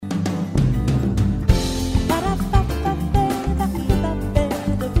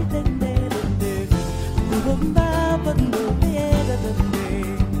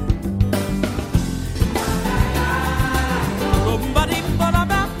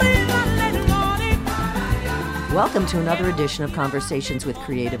Welcome to another edition of Conversations with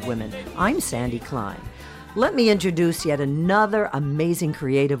Creative Women. I'm Sandy Klein. Let me introduce yet another amazing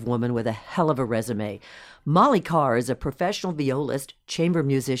creative woman with a hell of a resume. Molly Carr is a professional violist, chamber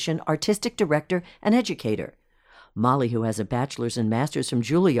musician, artistic director, and educator. Molly, who has a bachelor's and master's from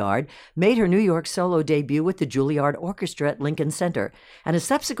Juilliard, made her New York solo debut with the Juilliard Orchestra at Lincoln Center and has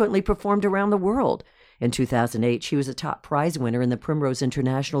subsequently performed around the world. In 2008, she was a top prize winner in the Primrose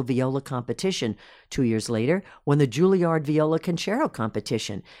International Viola Competition. 2 years later, won the Juilliard Viola Concerto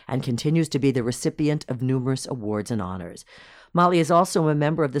Competition and continues to be the recipient of numerous awards and honors. Molly is also a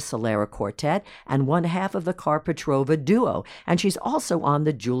member of the Solera Quartet and one half of the Carr-Petrova Duo, and she's also on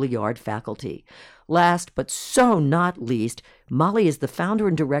the Juilliard faculty. Last but so not least, Molly is the founder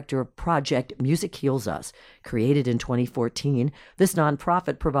and director of Project Music Heals Us. Created in 2014, this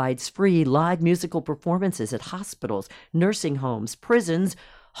nonprofit provides free live musical performances at hospitals, nursing homes, prisons,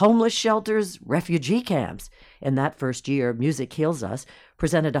 homeless shelters, refugee camps. In that first year, Music Heals Us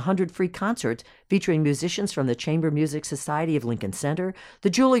presented 100 free concerts featuring musicians from the Chamber Music Society of Lincoln Center, the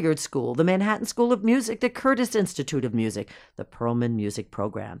Juilliard School, the Manhattan School of Music, the Curtis Institute of Music, the Perlman Music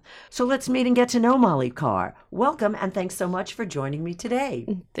Program. So let's meet and get to know Molly Carr. Welcome, and thanks so much for joining me today.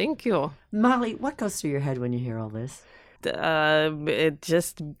 Thank you. Molly, what goes through your head when you hear all this? It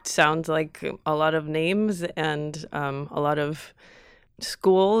just sounds like a lot of names and a lot of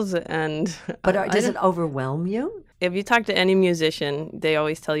schools and But does it overwhelm you? If you talk to any musician, they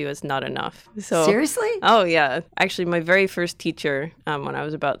always tell you it's not enough. So seriously? Oh yeah. Actually, my very first teacher, when I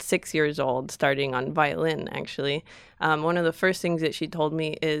was about 6 years old, starting on violin, actually, one of the first things that she told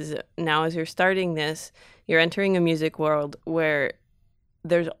me is, now as you're starting this, you're entering a music world where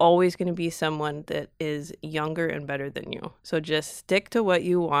there's always going to be someone that is younger and better than you. So just stick to what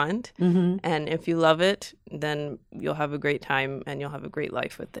you want. Mm-hmm. And if you love it, then you'll have a great time and you'll have a great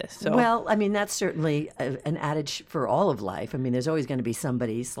life with this. So, well, I mean, that's certainly an adage for all of life. I mean, there's always going to be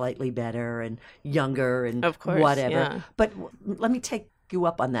somebody slightly better and younger and of course, whatever. Yeah. But let me take you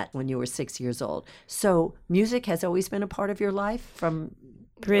up on that when you were 6 years old. So music has always been a part of your life from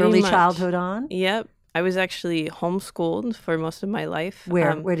Pretty early much. Childhood on? Yep. I was actually homeschooled for most of my life.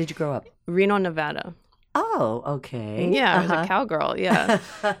 Where did you grow up? Reno, Nevada. Oh, okay. Yeah, I was a cowgirl, yeah.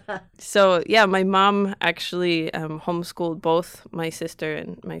 So, yeah, my mom actually homeschooled both my sister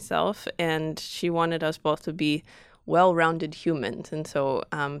and myself, and she wanted us both to be well-rounded humans. And so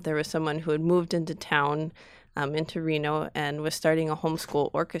there was someone who had moved into town, into Reno, and was starting a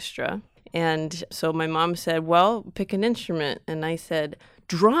homeschool orchestra. And so my mom said, well, pick an instrument. And I said,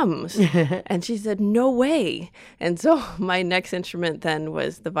 drums. And she said, no way. And so my next instrument then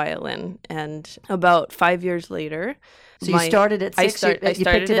was the violin. And about 5 years later, so you started at 6? You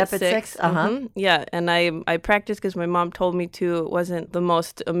picked it up at 6? Uh-huh. Mm-hmm. Yeah, and I practiced because my mom told me to. It wasn't the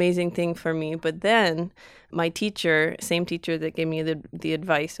most amazing thing for me. But then my teacher, same teacher that gave me the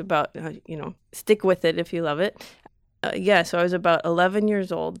advice about, stick with it if you love it. So I was about 11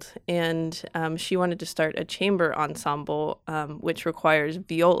 years old, and she wanted to start a chamber ensemble, which requires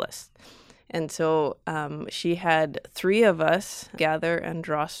violists. And so she had 3 of us gather and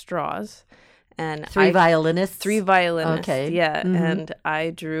draw straws. And Three violinists? 3 violinists, okay. Yeah, mm-hmm. And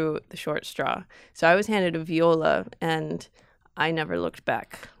I drew the short straw. So I was handed a viola, and I never looked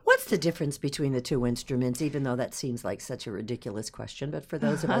back. What's the difference between the 2 instruments, even though that seems like such a ridiculous question, but for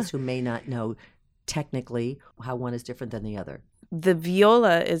those of us who may not know technically how one is different than the other? The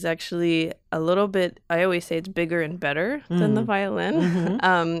viola is actually a little bit, I always say it's bigger and better than the violin.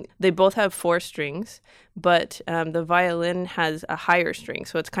 Mm-hmm. They both have 4 strings, but the violin has a higher string.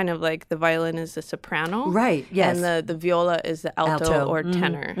 So it's kind of like the violin is the soprano. Right, yes. And the viola is the alto. Or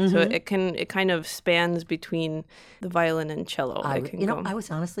tenor. Mm-hmm. So it kind of spans between the violin and cello. I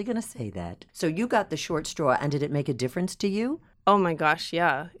was honestly going to say that. So you got the short straw, and did it make a difference to you? Oh my gosh,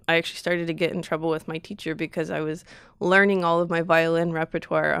 yeah. I actually started to get in trouble with my teacher because I was learning all of my violin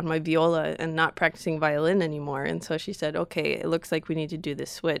repertoire on my viola and not practicing violin anymore. And so she said, okay, it looks like we need to do this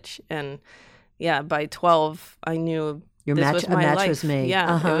switch. And yeah, by 12, I knew a match was made.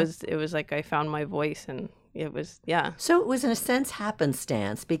 Yeah, it was like I found my voice, and it was, yeah. So it was in a sense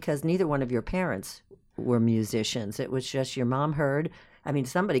happenstance because neither one of your parents were musicians. It was just your mom heard. I mean,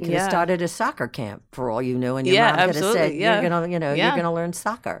 somebody could have started a soccer camp for all you knew, and your mom could have said, "You're gonna learn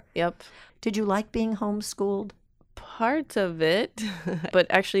soccer." Yep. Did you like being homeschooled? Parts of it, but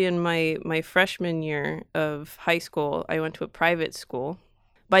actually, in my freshman year of high school, I went to a private school.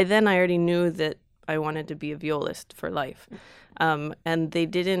 By then, I already knew that I wanted to be a violist for life. And they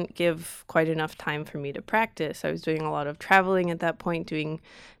didn't give quite enough time for me to practice. I was doing a lot of traveling at that point, doing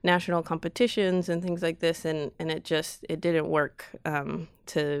national competitions and things like this, and it didn't work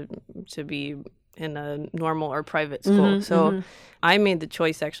to be in a normal or private school. So I made the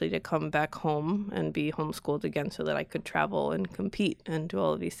choice actually to come back home and be homeschooled again so that I could travel and compete and do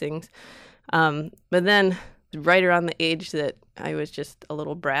all of these things. But then right around the age that I was just a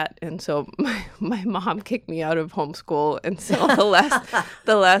little brat, and so my mom kicked me out of homeschool, and so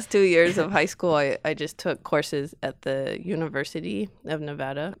the last 2 years of high school, I just took courses at the University of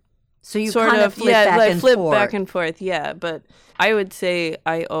Nevada. So you sort kind of flip back and forth, yeah. But I would say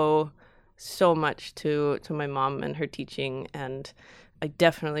I owe so much to my mom and her teaching, and I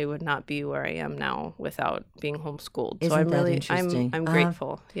definitely would not be where I am now without being homeschooled. Isn't that interesting? I'm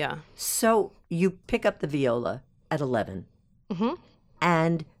grateful. Yeah. So you pick up the viola at 11,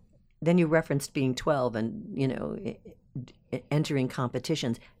 and then you referenced being 12 and entering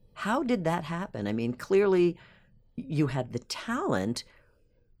competitions. How did that happen? I mean, clearly you had the talent,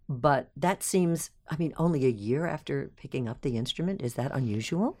 but that seems, only a year after picking up the instrument. Is that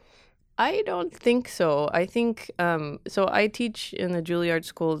unusual? I don't think so. I think, so I teach in the Juilliard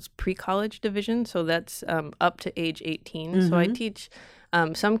School's pre-college division, so that's up to age 18. So I teach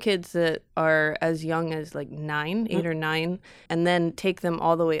some kids that are as young as like 8 or 9, and then take them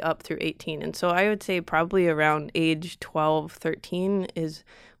all the way up through 18. And so I would say probably around age 12, 13 is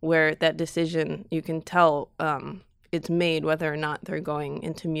where that decision, you can tell it's made whether or not they're going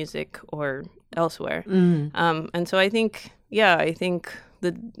into music or elsewhere. And so I think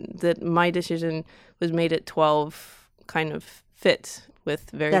that my decision was made at 12 kind of fits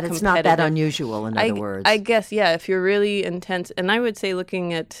with very that it's not that unusual, in other words. I guess, yeah, if you're really intense. And I would say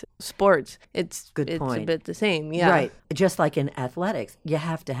looking at sports, it's a bit the same, yeah. Right. Just like in athletics, you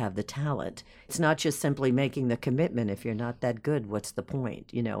have to have the talent. It's not just simply making the commitment. If you're not that good, what's the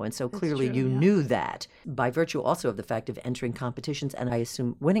point? And so clearly you knew that by virtue also of the fact of entering competitions and I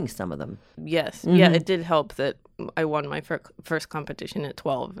assume winning some of them. Yes. Yeah, it did help that I won my first competition at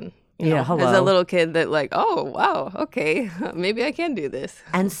 12 and as a little kid that oh, wow, okay, maybe I can do this.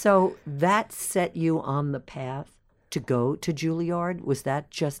 And so that set you on the path to go to Juilliard? Was that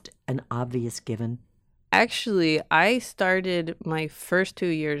just an obvious given? Actually, I started my first 2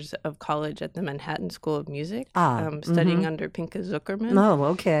 years of college at the Manhattan School of Music, studying under Pinka Zuckerman. Oh,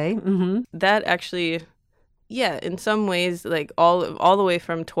 okay. That actually, yeah, in some ways, all the way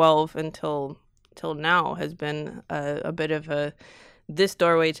from 12 until now has been a bit of a this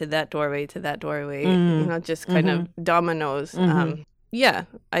doorway to that doorway to that doorway, just kind of dominoes. Yeah,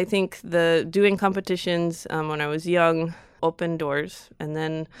 I think the doing competitions when I was young opened doors, and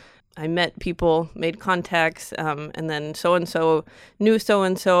then I met people, made contacts, and then so-and-so knew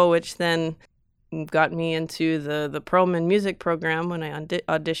so-and-so, which then got me into the Perlman Music Program when I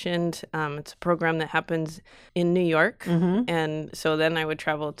auditioned. It's a program that happens in New York. And so then I would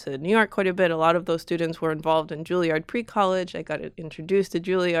travel to New York quite a bit. A lot of those students were involved in Juilliard pre-college. I got introduced to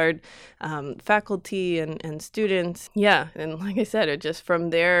Juilliard faculty and students. Yeah, and like I said, it just from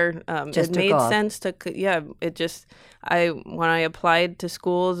there, it made sense to, when I applied to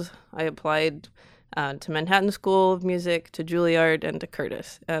schools, I applied to Manhattan School of Music, to Juilliard, and to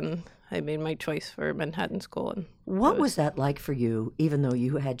Curtis. And I made my choice for Manhattan School. And what was that like for you, even though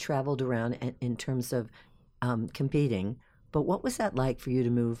you had traveled around in terms of competing? But what was that like for you to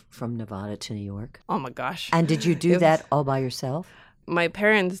move from Nevada to New York? Oh, my gosh. And did you do that all by yourself? My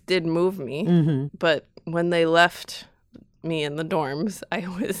parents did move me, but when they left me in the dorms, I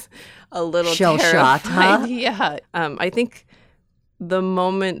was a little shell-shocked, huh? Yeah. I think the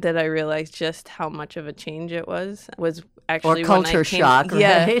moment that I realized just how much of a change it was actually or culture shock,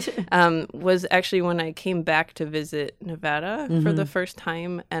 right? Was actually when I came back to visit Nevada for the first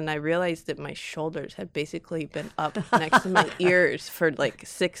time, and I realized that my shoulders had basically been up next to my ears for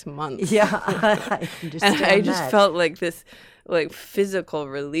 6 months. Yeah, I understand. And I just felt like this physical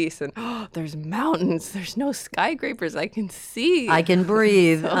release, and there's mountains, there's no skyscrapers I can see. I can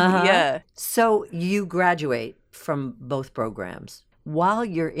breathe. So, yeah. So you graduate from both programs. While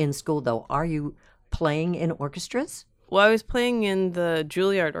you're in school, though, are you playing in orchestras? Well, I was playing in the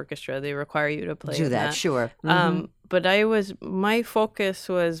Juilliard Orchestra. They require you to play in that. Sure. But my focus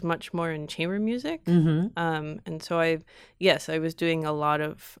was much more in chamber music. And so I was doing a lot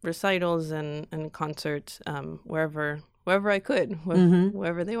of recitals and concerts wherever I could,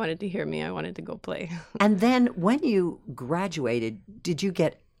 wherever they wanted to hear me, I wanted to go play. And then when you graduated, did you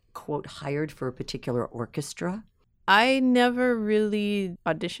get, quote, hired for a particular orchestra? I never really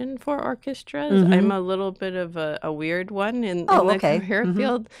auditioned for orchestras. I'm a little bit of a weird one in the career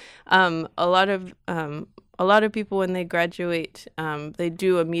field. A lot of people, when they graduate, they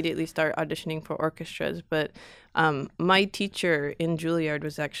do immediately start auditioning for orchestras. But my teacher in Juilliard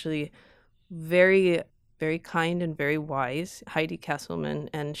was actually very very kind and very wise, Heidi Kesselman,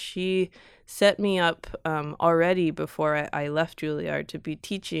 and she set me up already before I left Juilliard to be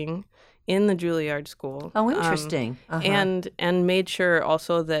teaching in the Juilliard School. Oh, interesting. And made sure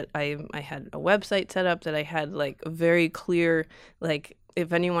also that I had a website set up, that I had like a very clear, like,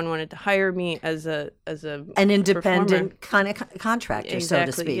 if anyone wanted to hire me as an independent kind of contractor, so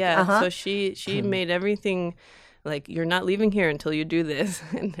to speak. Yeah. So she made everything like, you're not leaving here until you do this.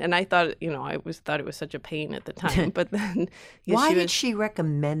 And I thought, I thought it was such a pain at the time. But then why did she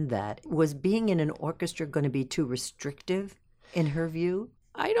recommend that? Was being in an orchestra going to be too restrictive in her view?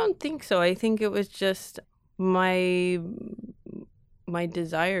 I don't think so. I think it was just my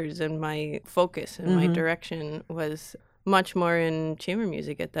desires and my focus and my direction was much more in chamber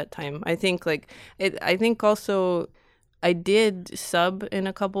music at that time. I think I think also I did sub in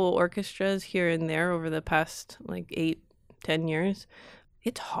a couple orchestras here and there over the past 8-10 years.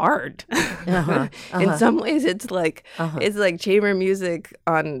 It's hard. In some ways, it's like chamber music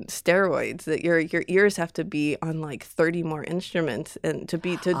on steroids. That your ears have to be on 30 more instruments, and to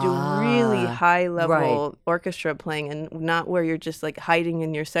do really high level orchestra playing, and not where you're just hiding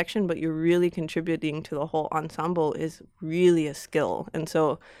in your section, but you're really contributing to the whole ensemble, is really a skill. And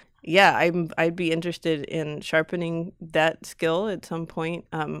so, yeah, I'd be interested in sharpening that skill at some point.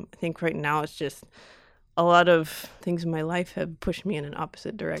 I think right now it's just a lot of things in my life have pushed me in an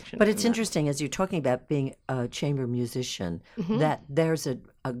opposite direction. But it's interesting, as you're talking about being a chamber musician, that there's a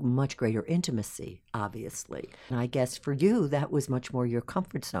much greater intimacy, obviously. And I guess for you, that was much more your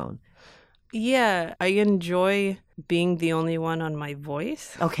comfort zone. Yeah, I enjoy being the only one on my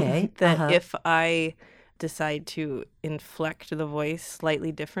voice. Okay. That if I decide to inflect the voice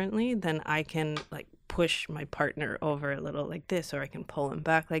slightly differently, then I can push my partner over a little like this, or I can pull him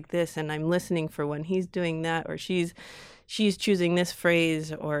back like this, and I'm listening for when he's doing that, or she's choosing this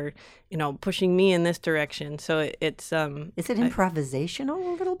phrase, or pushing me in this direction. So it's is it improvisational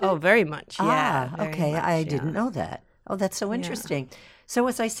a little bit? Oh, very much. Yeah. Okay. I didn't know that. Oh, that's so interesting. Yeah. So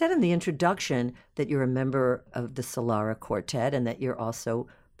as I said in the introduction, that you're a member of the Solara Quartet, and that you're also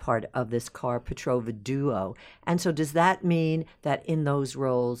part of this Karl-Petrova duo. And so does that mean that in those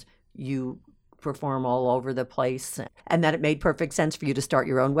roles you perform all over the place, and that it made perfect sense for you to start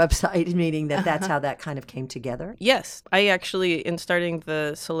your own website, meaning that that's how that kind of came together? Yes. I actually, in starting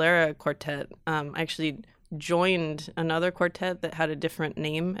the Solara Quartet, actually joined another quartet that had a different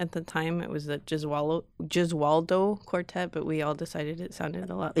name at the time. It was the Gesualdo Quartet, but we all decided it sounded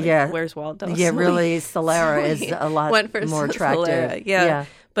a lot like Where's Waldo? Yeah, really, Solara is a lot more attractive. Yeah.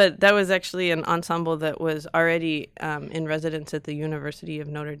 But that was actually an ensemble that was already in residence at the University of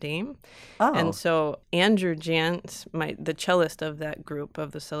Notre Dame. Oh. And so Andrew Jantz, the cellist of that group,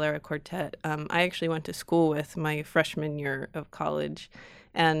 of the Solara Quartet, I actually went to school with my freshman year of college.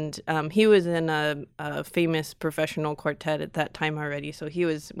 And he was in a famous professional quartet at that time already, so he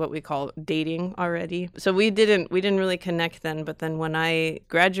was what we call dating already. So we didn't really connect then. But then when I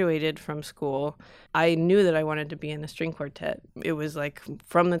graduated from school, I knew that I wanted to be in a string quartet. It was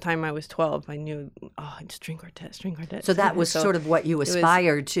from the time I was 12, I knew, string quartet. So that was sort of what you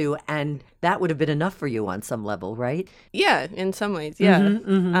aspired to, and that would have been enough for you on some level, right? Yeah, in some ways,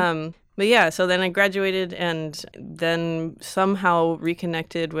 yeah. But yeah, so then I graduated, and then somehow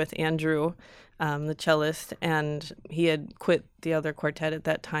reconnected with Andrew, the cellist, and he had quit the other quartet at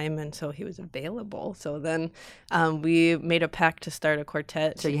that time, and so he was available. So then we made a pact to start a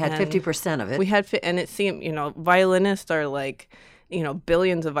quartet. So you had 50% of it. We had, and it seemed, violinists are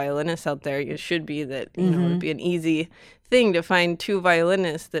billions of violinists out there. It should be that, it would be an easy thing to find two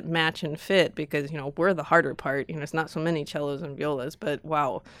violinists that match and fit, because, we're the harder part. It's not so many cellos and violas, but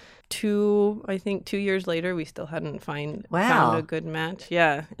wow. 2 years later, we still hadn't found a good match.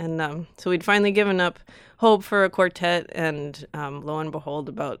 Yeah. And so we'd finally given up hope for a quartet. And lo and behold,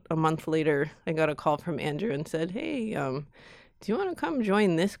 about a month later, I got a call from Andrew and said, hey, do you want to come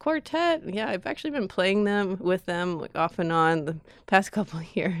join this quartet? Yeah, I've actually been playing with them off and on the past couple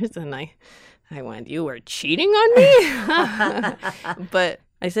of years. And I went, you were cheating on me? But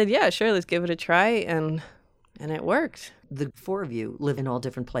I said, yeah, sure, let's give it a try. And it worked. The four of you live in all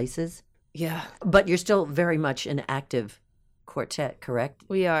different places. Yeah. But you're still very much an active quartet, correct?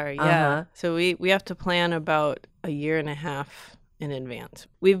 We are, yeah. So we have to plan about a year and a half in advance.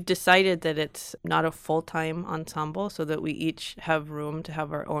 We've decided that it's not a full-time ensemble, so that we each have room to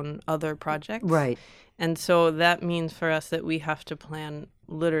have our own other projects. Right. And so that means for us that we have to plan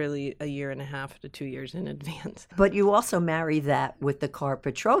literally a year and a half to 2 years in advance. But you also marry that with the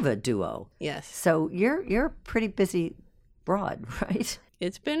Karl-Petrova duo. Yes. So you're a pretty busy broad, right?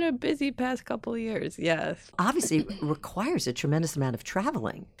 It's been a busy past couple of years, yes. Obviously, it requires a tremendous amount of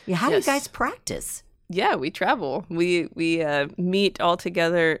traveling. How do you guys practice? Yeah, we travel. We meet all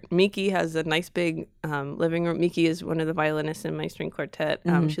together. Miki has a nice big living room. Miki is one of the violinists in my string quartet.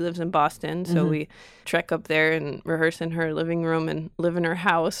 She lives in Boston, so we trek up there and rehearse in her living room and live in her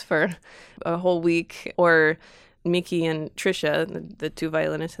house for a whole week. Or Miki and Trisha, the two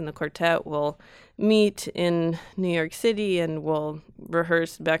violinists in the quartet, will meet in New York City and we'll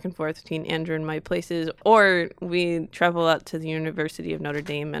rehearse back and forth between Andrew and my places. Or we travel out to the University of Notre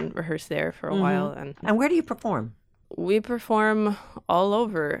Dame and rehearse there for a while. And where do you perform? We perform all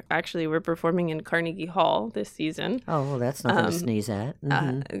over. Actually, we're performing in Carnegie Hall this season. Oh, well, that's nothing to sneeze at.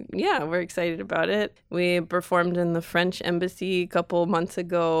 Yeah, we're excited about it. We performed in the French Embassy a couple months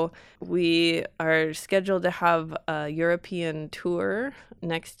ago. We are scheduled to have a European tour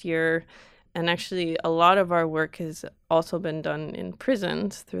next year. And actually, a lot of our work has also been done in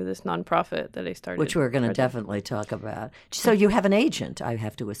prisons through this nonprofit that I started. Which we're going to definitely talk about. So you have an agent, I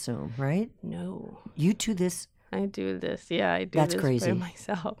have to assume, right? No. You do this? I do this. Yeah, I do That's this crazy. by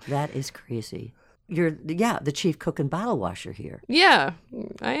myself. That is crazy. You're, the chief cook and bottle washer here. Yeah,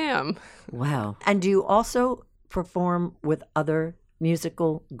 I am. Wow. And do you also perform with other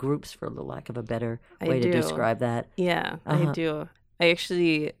musical groups, for the lack of a better way to describe that? Yeah, I do. I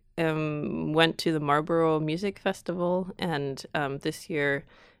actually went to the Marlborough Music Festival, and this year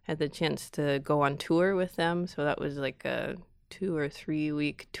had the chance to go on tour with them. So that was like a 2 or 3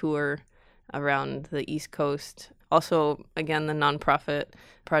 week tour around the East Coast. Also, again, the nonprofit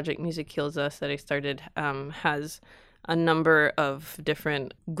Project Music Heals Us that I started has a number of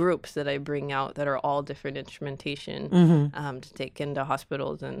different groups that I bring out that are all different instrumentation to take into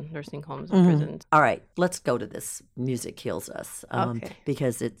hospitals and nursing homes and prisons. All right, let's go to this Music Heals Us Okay.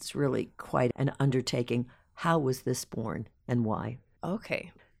 because it's really quite an undertaking. How was this born and why?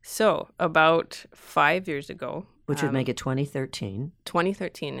 Okay. So about 5 years ago, Which would make it 2013.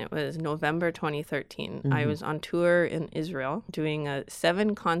 2013, it was November 2013. I was on tour in Israel doing a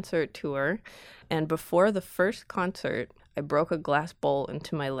 7-concert tour. And before the first concert, I broke a glass bowl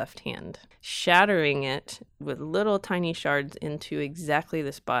into my left hand, shattering it with little tiny shards into exactly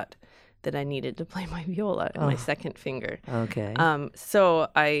the spot that I needed to play my viola in my second finger. Okay. So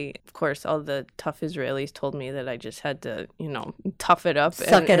of course, all the tough Israelis told me that I just had to, tough it up.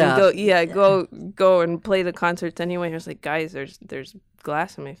 Suck it up. Go and play the concerts anyway. I was like, guys, there's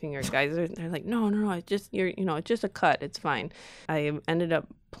glass in my finger. Guys, they're like, no, it's just it's just a cut. It's fine. I ended up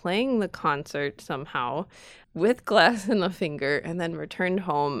playing the concert somehow with glass in the finger, and then returned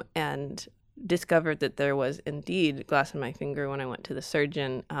home and discovered that there was indeed glass in my finger when I went to the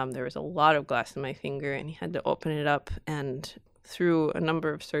surgeon. There was a lot of glass in my finger, and he had to open it up. And through a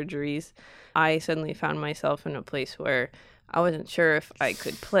number of surgeries, I suddenly found myself in a place where I wasn't sure if I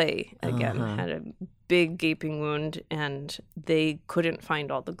could play again. I had a big gaping wound, and they couldn't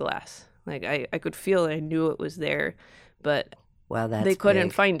find all the glass. Like I could feel it, I knew it was there, but wow, they couldn't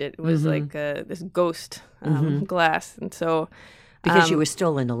big. find it. It was like this ghost glass. And so Because you were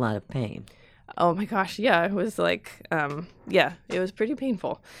still in a lot of pain. oh my gosh, yeah, it was like, it was pretty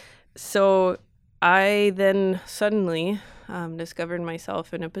painful. So I then suddenly discovered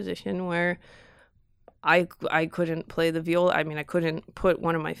myself in a position where I couldn't play the viola. I mean, I couldn't put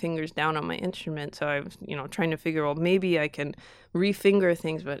one of my fingers down on my instrument. So I was, trying to figure, well, maybe I can refinger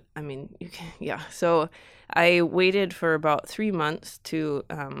things, but I mean, you can, yeah. So I waited for about 3 months to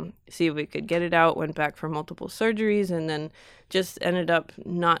see if we could get it out, went back for multiple surgeries, and then just ended up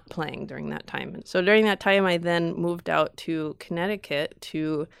not playing during that time. And so during that time, I then moved out to Connecticut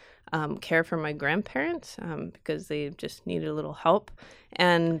to care for my grandparents because they just needed a little help.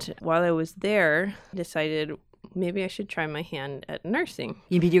 And while I was there, I decided maybe I should try my hand at nursing.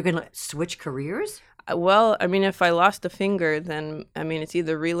 You mean you're going to switch careers? Well, I mean, if I lost a finger, then, I mean, it's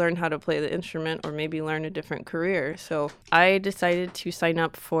either relearn how to play the instrument or maybe learn a different career. So I decided to sign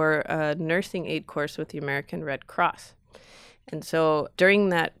up for a nursing aid course with the American Red Cross. And so during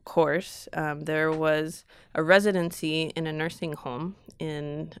that course, there was a residency in a nursing home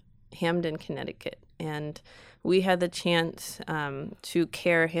in Hamden, Connecticut. And we had the chance to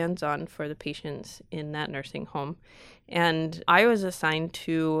care hands-on for the patients in that nursing home. And I was assigned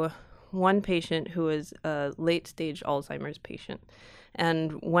to one patient who was a late-stage Alzheimer's patient.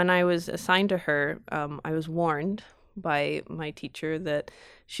 And when I was assigned to her, I was warned by my teacher that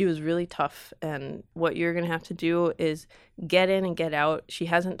she was really tough, and what you're going to have to do is get in and get out. She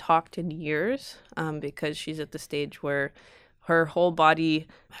hasn't talked in years because she's at the stage where her whole body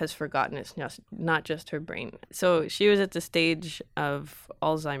has forgotten. It's not just her brain. So she was at the stage of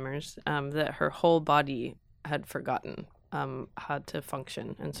Alzheimer's that her whole body had forgotten how to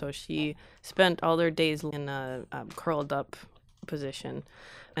function. And so she spent all her days in a curled up position.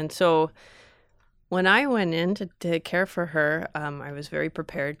 And so When I went in to care for her, I was very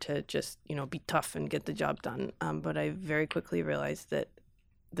prepared to just, be tough and get the job done. But I very quickly realized that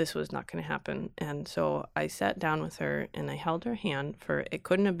this was not going to happen. And so I sat down with her and I held her hand for, it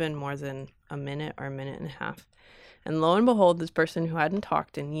couldn't have been more than a minute or a minute and a half. And lo and behold, this person who hadn't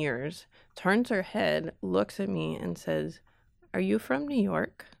talked in years turns her head, looks at me and says, "Are you from New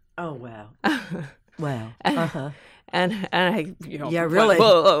York?" Oh, wow. Wow. Uh-huh. And I, yeah, really?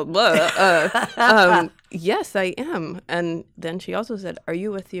 Yes, I am. And then she also said, "Are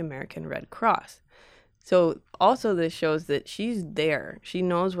you with the American Red Cross?" So also this shows that she's there. She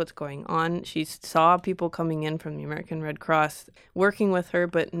knows what's going on. She saw people coming in from the American Red Cross working with her,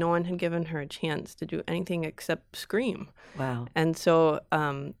 but no one had given her a chance to do anything except scream. Wow. And so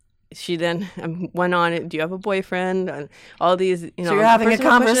she then went on, "Do you have a boyfriend?" And all these, So you're having a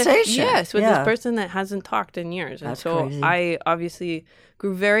conversation. Yes, with this person that hasn't talked in years. And That's so crazy. I obviously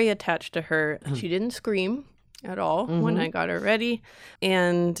grew very attached to her. She didn't scream at all when I got her ready.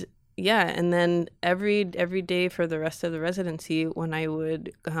 And yeah, and then every day for the rest of the residency, when I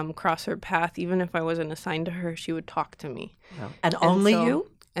would cross her path, even if I wasn't assigned to her, she would talk to me. Wow. And only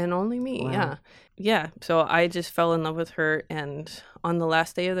you? And only me, Wow. yeah. Yeah, so I just fell in love with her, and on the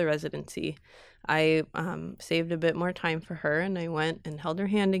last day of the residency, I saved a bit more time for her, and I went and held her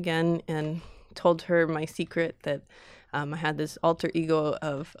hand again and told her my secret that I had this alter ego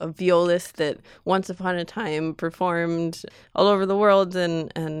of a violist that once upon a time performed all over the world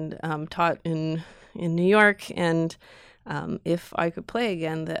and taught in New York, and if I could play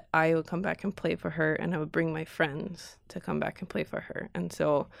again, that I would come back and play for her, and I would bring my friends to come back and play for her. And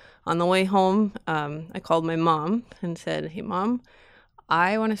so on the way home, I called my mom and said, "Hey, Mom,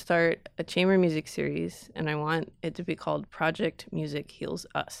 I want to start a chamber music series, and I want it to be called Project Music Heals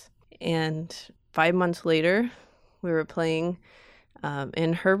Us." And 5 months later, we were playing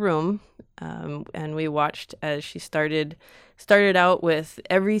in her room, and we watched as she started out with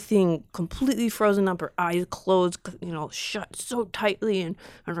everything completely frozen up, her eyes closed, shut so tightly, and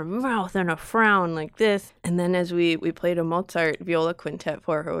her mouth and a frown like this. And then as we played a Mozart viola quintet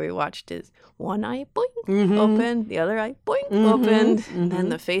for her, we watched as one eye boink opened, the other eye boink opened, and then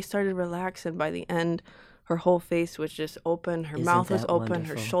the face started to relax, and by the end, her whole face was just open, her mouth was open,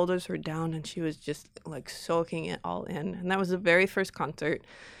 wonderful? her shoulders were down, and she was just like soaking it all in. And that was the very first concert.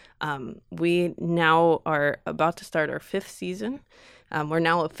 We now are about to start our 5th season. We're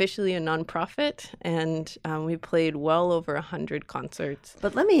now officially a nonprofit, and we played well over 100 concerts.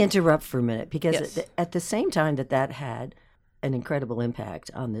 But let me interrupt for a minute, because Yes. at the same time that had an incredible impact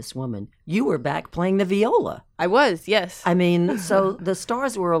on this woman, you were back playing the viola. I was, yes. I mean, so the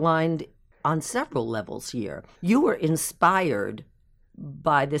stars were aligned on several levels here. You were inspired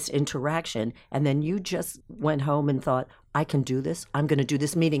by this interaction, and then you just went home and thought, "I can do this. I'm going to do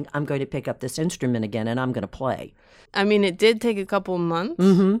this, meaning I'm going to pick up this instrument again and I'm going to play." I mean, it did take a couple months.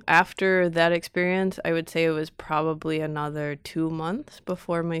 After that experience, I would say it was probably another 2 months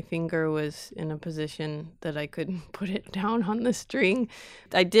before my finger was in a position that I could put it down on the string.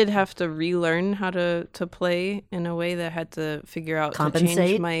 I did have to relearn how to play in a way that I had to figure out to Compensate?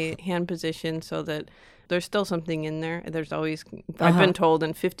 change my hand position so that there's still something in there. There's always, I've been told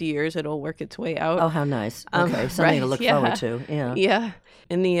in 50 years it'll work its way out. Oh, how nice. Okay, something to right, look yeah. forward to. Yeah. Yeah.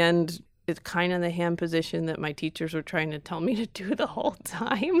 In the end, it's kind of the hand position that my teachers were trying to tell me to do the whole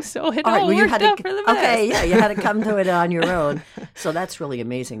time. So it all you worked had out to, for the best. okay, yeah, you had to come to it on your own. So that's really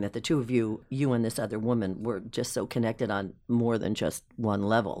amazing that the two of you and this other woman, were just so connected on more than just one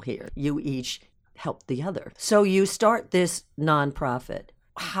level here. You each helped the other. So you start this nonprofit.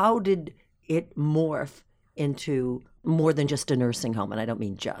 How did it morph into more than just a nursing home? And I don't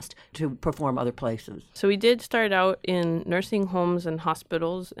mean just, to perform other places. So we did start out in nursing homes and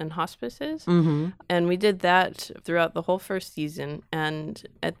hospitals and hospices. And we did that throughout the whole first season. And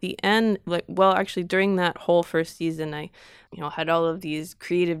at the end, actually during that whole first season, I had all of these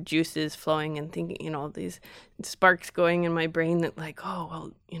creative juices flowing and thinking, these sparks going in my brain that I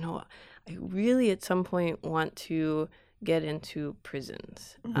really at some point want to get into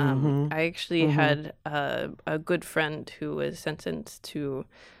prisons. I actually had a good friend who was sentenced to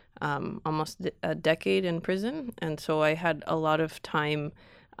almost a decade in prison, and so I had a lot of time.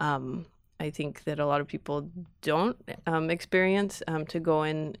 I think that a lot of people don't experience to go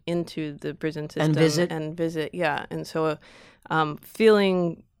into the prison system And visit. Yeah, and so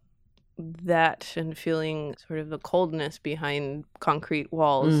feeling that and feeling sort of the coldness behind concrete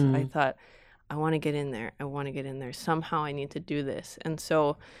walls, I thought, I want to get in there. I want to get in there. Somehow I need to do this. And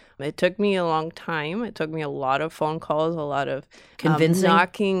so it took me a long time. It took me a lot of phone calls, a lot of Convincing?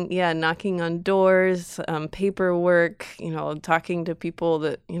 knocking on doors, paperwork, talking to people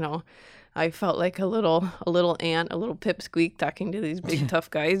that, I felt like a little ant, a little pipsqueak talking to these big tough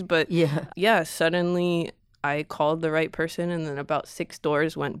guys. But yeah, suddenly I called the right person, and then about 6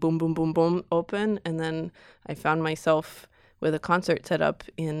 doors went boom, boom, boom, boom open, and then I found myself with a concert set up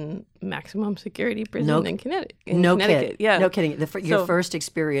in maximum security prison in Connecticut. Kidding. Yeah. No kidding. Your first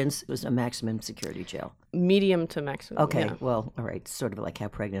experience was a maximum security jail. Medium to maximum. Okay. Yeah. Well, all right. Sort of like how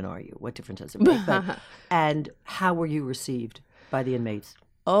pregnant are you? What difference does it make? And how were you received by the inmates?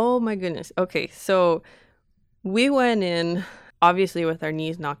 Oh, my goodness. Okay. So we went in, obviously with our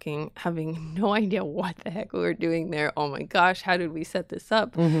knees knocking, having no idea what the heck we were doing there. Oh my gosh, how did we set this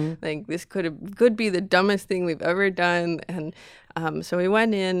up? Like, this could be the dumbest thing we've ever done. And so we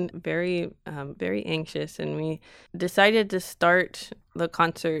went in very anxious, and we decided to start the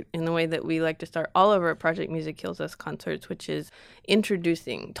concert in the way that we like to start all of our Project Music Heals Us concerts, which is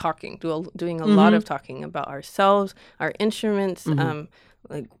introducing, talking, doing a lot of talking about ourselves, our instruments,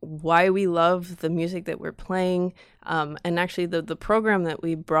 like why we love the music that we're playing. And actually the program that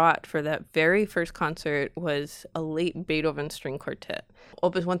we brought for that very first concert was a late Beethoven string quartet,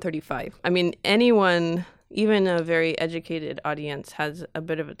 Opus 135. I mean, anyone, even a very educated audience, has a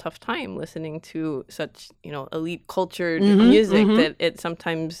bit of a tough time listening to such, elite cultured music that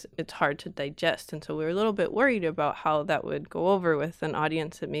it's hard to digest. And so we were a little bit worried about how that would go over with an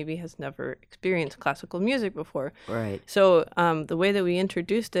audience that maybe has never experienced classical music before. Right. So the way that we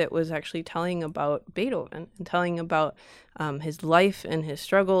introduced it was actually telling about Beethoven and telling about his life and his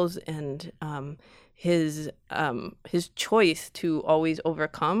struggles and his choice to always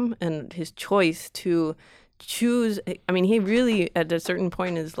overcome, and his choice to choose. I mean, he really, at a certain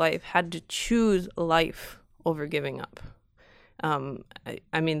point in his life, had to choose life over giving up.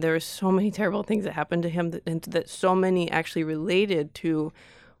 I mean, there were so many terrible things that happened to him that so many actually related to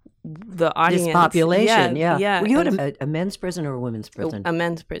the audience. This population, yeah. Were you at a men's prison or a women's prison? A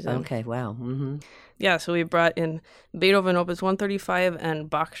men's prison. Okay, wow. Yeah, so we brought in Beethoven Opus 135 and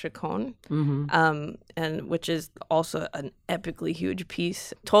Bach Chaconne, and which is also an epically huge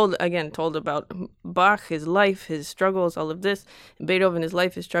piece. Told about Bach, his life, his struggles, all of this. Beethoven, his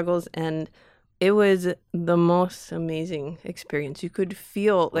life, his struggles, and it was the most amazing experience. You could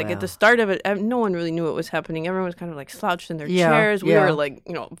feel, like, at the start of it, no one really knew what was happening. Everyone was kind of like slouched in their chairs. We were like,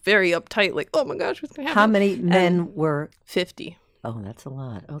 very uptight, like, oh my gosh, what's going to happen? How many men were? 50. Oh, that's a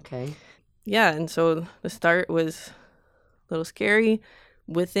lot. Okay. Yeah, and so the start was a little scary.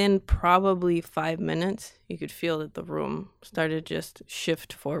 Within probably 5 minutes, you could feel that the room started just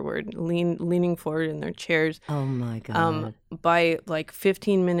shift forward, leaning forward in their chairs. Oh my God. By like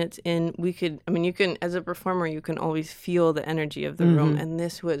 15 minutes in, you can, as a performer, you can always feel the energy of the room. And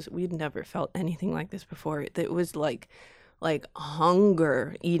we'd never felt anything like this before. It was like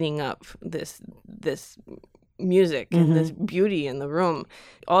hunger eating up this music and this beauty in the room.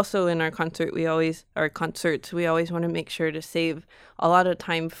 Also in our concerts, we always want to make sure to save a lot of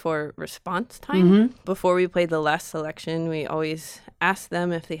time for response time. Before we play the last selection, we always ask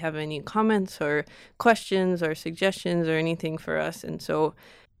them if they have any comments or questions or suggestions or anything for us. And so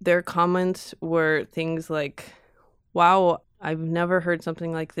their comments were things like, wow, I've never heard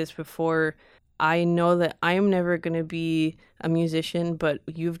something like this before. I know that I'm never going to be a musician, but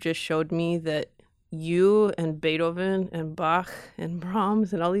you've just showed me that you and Beethoven and Bach and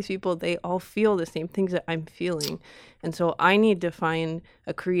Brahms and all these people, they all feel the same things that I'm feeling. And so I need to find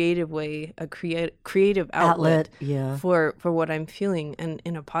a creative way, a creative outlet for what I'm feeling, and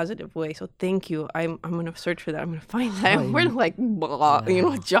in a positive way. So thank you. I'm going to search for that. I'm going to find that. And we're like, blah,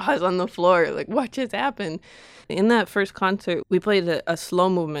 jaws on the floor. Like, what just happened? In that first concert, we played a slow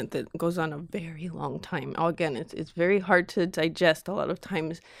movement that goes on a very long time. Again, it's very hard to digest a lot of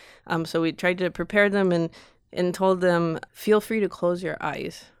times. So we tried to prepare them and told them, feel free to close your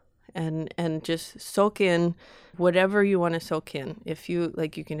eyes and just soak in whatever you want to soak in. If you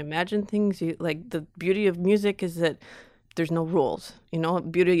can imagine things. The beauty of music is that there's no rules.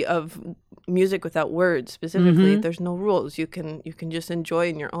 Beauty of music without words specifically. There's no rules. You can just enjoy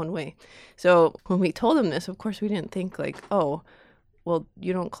in your own way. So when we told them this, of course, we didn't think like, oh, well,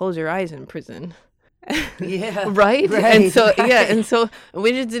 you don't close your eyes in prison. Yeah. Right? And so and so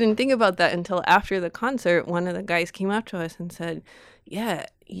we just didn't think about that until after the concert. One of the guys came up to us and said, yeah,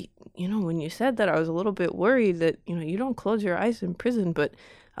 when you said that, I was a little bit worried that you don't close your eyes in prison, but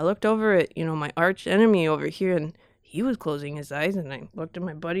I looked over at my arch enemy over here, and he was closing his eyes, and I looked at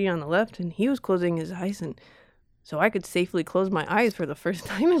my buddy on the left, and he was closing his eyes, and so I could safely close my eyes for the first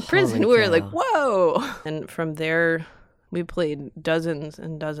time in prison. We were like, whoa. And from there, we played dozens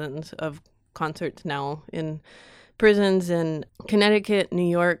and dozens of concerts now in prisons in Connecticut, New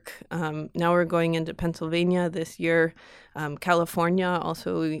York. Now we're going into Pennsylvania this year. California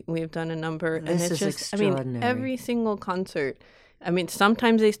also, we've done a number. This and it's is just, extraordinary. every single concert.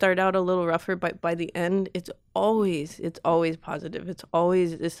 Sometimes they start out a little rougher, but by the end, it's always positive. It's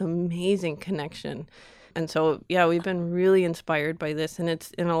always this amazing connection. And so, yeah, we've been really inspired by this. And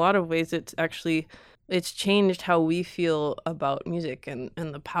it's, in a lot of ways, it's changed how we feel about music and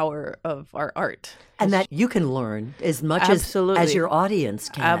the power of our art. And that you can learn as much Absolutely. as your audience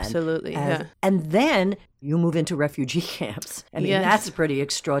can. Absolutely, yeah. And then you move into refugee camps. Yes. That's pretty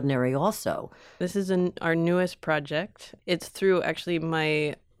extraordinary also. This is our newest project. It's through actually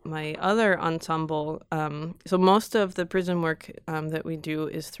my other ensemble. So most of the prison work that we do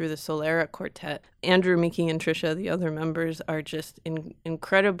is through the Solera Quartet. Andrew, Miki, and Trisha, the other members, are just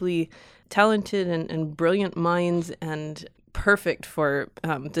incredibly talented and brilliant minds and perfect for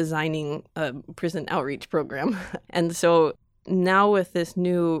designing a prison outreach program. And so now with this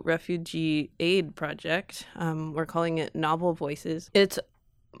new refugee aid project, we're calling it Novel Voices. It's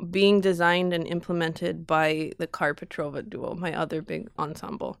being designed and implemented by the Kar Petrova duo, my other big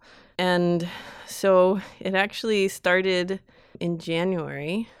ensemble. And so it actually started in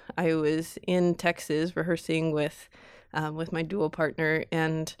January. I was in Texas rehearsing with my duo partner,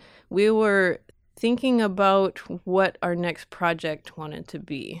 and we were thinking about what our next project wanted to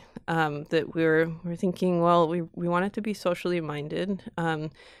be. That we're thinking, well, we want it to be socially minded.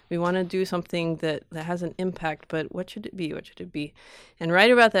 We want to do something that has an impact, but what should it be? What should it be? And right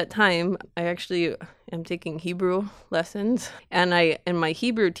about that time, I actually am taking Hebrew lessons, and my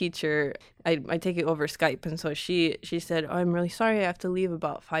Hebrew teacher, I take it over Skype, and so she said, "Oh, I'm really sorry, I have to leave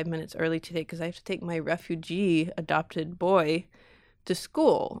about 5 minutes early today because I have to take my refugee adopted boy to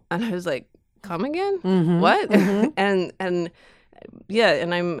school." And I was like, "Come again? Mm-hmm. What?" Mm-hmm. and yeah,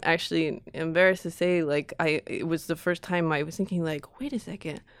 and I'm actually embarrassed to say, like, it was the first time I was thinking, like, wait a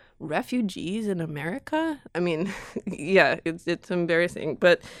second, refugees in America? Yeah, it's embarrassing,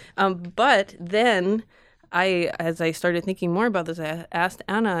 but then as I started thinking more about this, I asked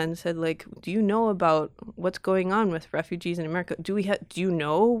Anna and said, like, do you know about what's going on with refugees in America? Do you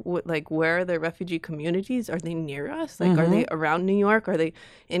know where are the refugee communities? Are they near us? Like, are they around New York? Are they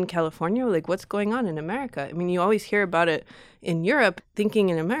in California? Like, what's going on in America? You always hear about it in Europe, thinking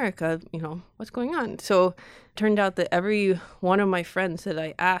in America, what's going on? So it turned out that every one of my friends that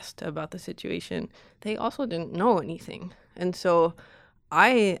I asked about the situation, they also didn't know anything. And so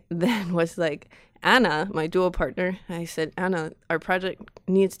I then was like, Anna, my duo partner, I said, Anna, our project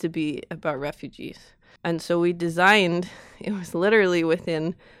needs to be about refugees. And so we designed, it was literally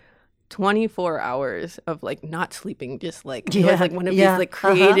within 24 hours of not sleeping, just it was one of these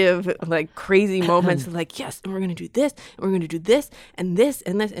creative, crazy moments of yes, and we're going to do this, and we're going to do this, and this,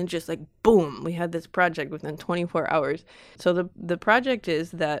 and this, and just boom, we had this project within 24 hours. So the project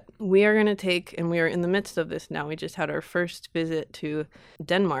is that we are going to take, and we are in the midst of this now. We just had our first visit to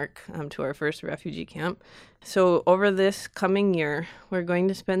Denmark, to our first refugee camp. So over this coming year, we're going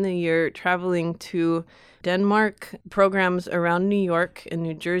to spend the year traveling to Denmark, programs around New York and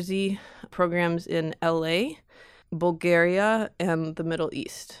New Jersey, programs in LA, Bulgaria, and the Middle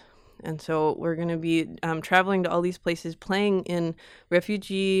East. And so we're going to be traveling to all these places, playing in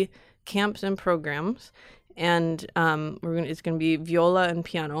refugee camps and programs. And it's going to be viola and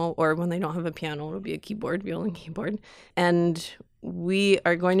piano, or when they don't have a piano, it'll be a keyboard, viola and keyboard. And we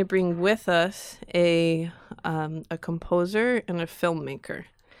are going to bring with us a composer and a filmmaker.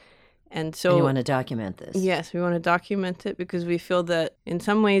 And so you want to document this? Yes, we want to document it because we feel that in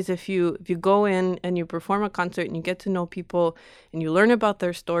some ways, if you go in and you perform a concert and you get to know people and you learn about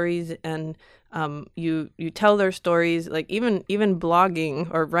their stories and you tell their stories, even blogging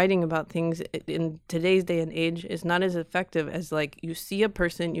or writing about things in today's day and age is not as effective as you see a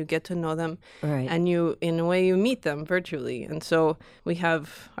person, you get to know them, right, and you in a way you meet them virtually. And so we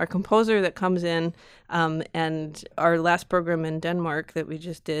have our composer that comes in, and our last program in Denmark that we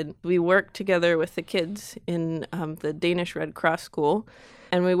just did, we worked together with the kids in the Danish Red Cross school,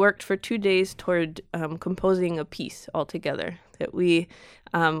 and we worked for 2 days toward composing a piece all together. That we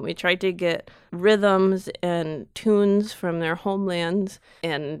tried to get rhythms and tunes from their homelands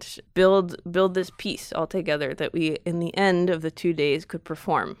and build this piece all together that we, in the end of the 2 days, could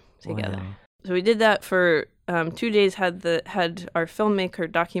perform together. Wow. So we did that for 2 days, had our filmmaker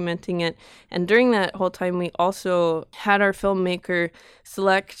documenting it. And during that whole time, we also had our filmmaker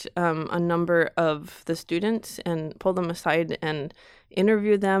select a number of the students and pull them aside and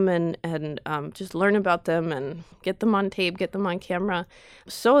interview them and just learn about them and get them on tape, get them on camera,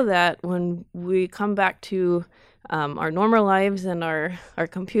 so that when we come back to our normal lives and our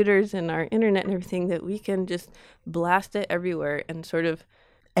computers and our internet and everything, that we can just blast it everywhere and sort of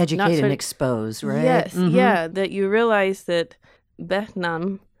educate and expose, right? Yes, yeah, that you realize that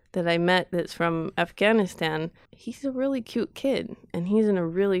Behnam that I met that's from Afghanistan, he's a really cute kid and he's in a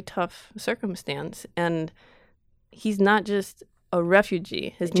really tough circumstance, and he's not just a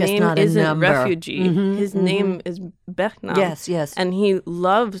refugee. His Just name not a isn't number. refugee. His name is Behnam. Yes, yes. And he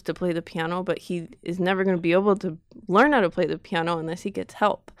loves to play the piano, but he is never going to be able to learn how to play the piano unless he gets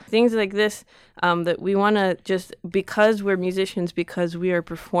help. Things like this, that we want to just, because we're musicians, because we are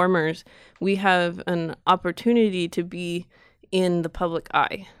performers, we have an opportunity to be in the public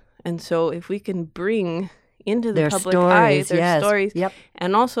eye. And so if we can bring into the Their public stories, eye their yes. stories, Yep.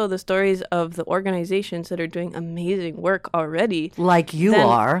 and also the stories of the organizations that are doing amazing work already. Like you Then-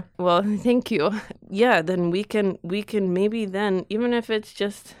 are. Well, thank you. Yeah, then we can maybe then, even if it's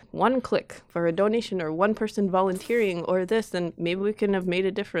just one click for a donation or one person volunteering or this, then maybe we can have made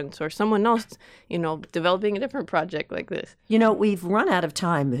a difference, or someone else, developing a different project like this. We've run out of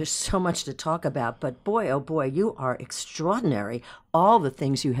time. There's so much to talk about, but boy, oh boy, you are extraordinary. All the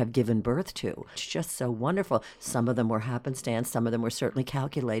things you have given birth to. It's just so wonderful. Some of them were happenstance, some of them were certainly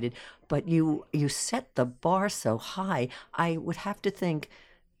calculated, but you set the bar so high. I would have to think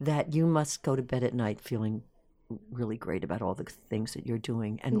that you must go to bed at night feeling really great about all the things that you're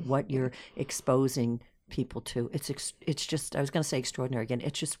doing and what you're exposing people to. It's just, I was going to say extraordinary again.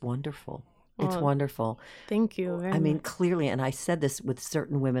 It's just wonderful. It's wonderful. Thank you very I mean, much. clearly, and I said this with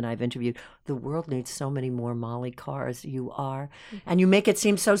certain women I've interviewed, the world needs so many more Molly Carrs. You are. And you make it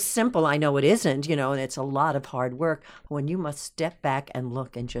seem so simple. I know it isn't, and it's a lot of hard work when you must step back and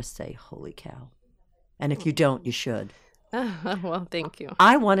look and just say, holy cow. And if you don't, you should. Well, thank you.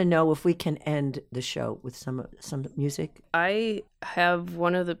 I want to know if we can end the show with some music. I have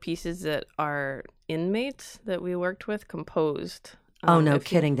one of the pieces that our inmates that we worked with composed. Oh, no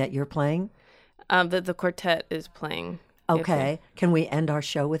kidding, that you're playing? That the quartet is playing. Okay. Can we end our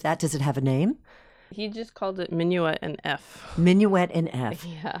show with that? Does it have a name? He just called it Minuet and F. Minuet in F.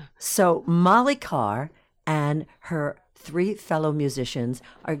 Yeah. So Molly Carr and her 3 fellow musicians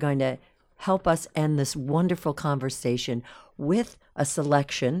are going to help us end this wonderful conversation with a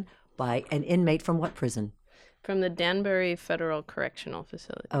selection by an inmate from what prison? From the Danbury Federal Correctional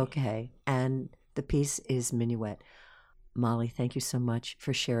Facility. Okay. And the piece is Minuet. Molly, thank you so much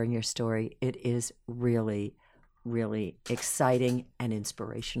for sharing your story. It is really, really exciting and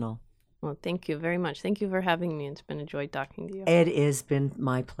inspirational. Well, thank you very much. Thank you for having me. It's been a joy talking to you. It has been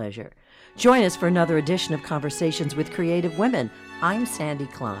my pleasure. Join us for another edition of Conversations with Creative Women. I'm Sandy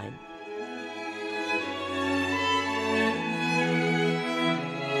Klein.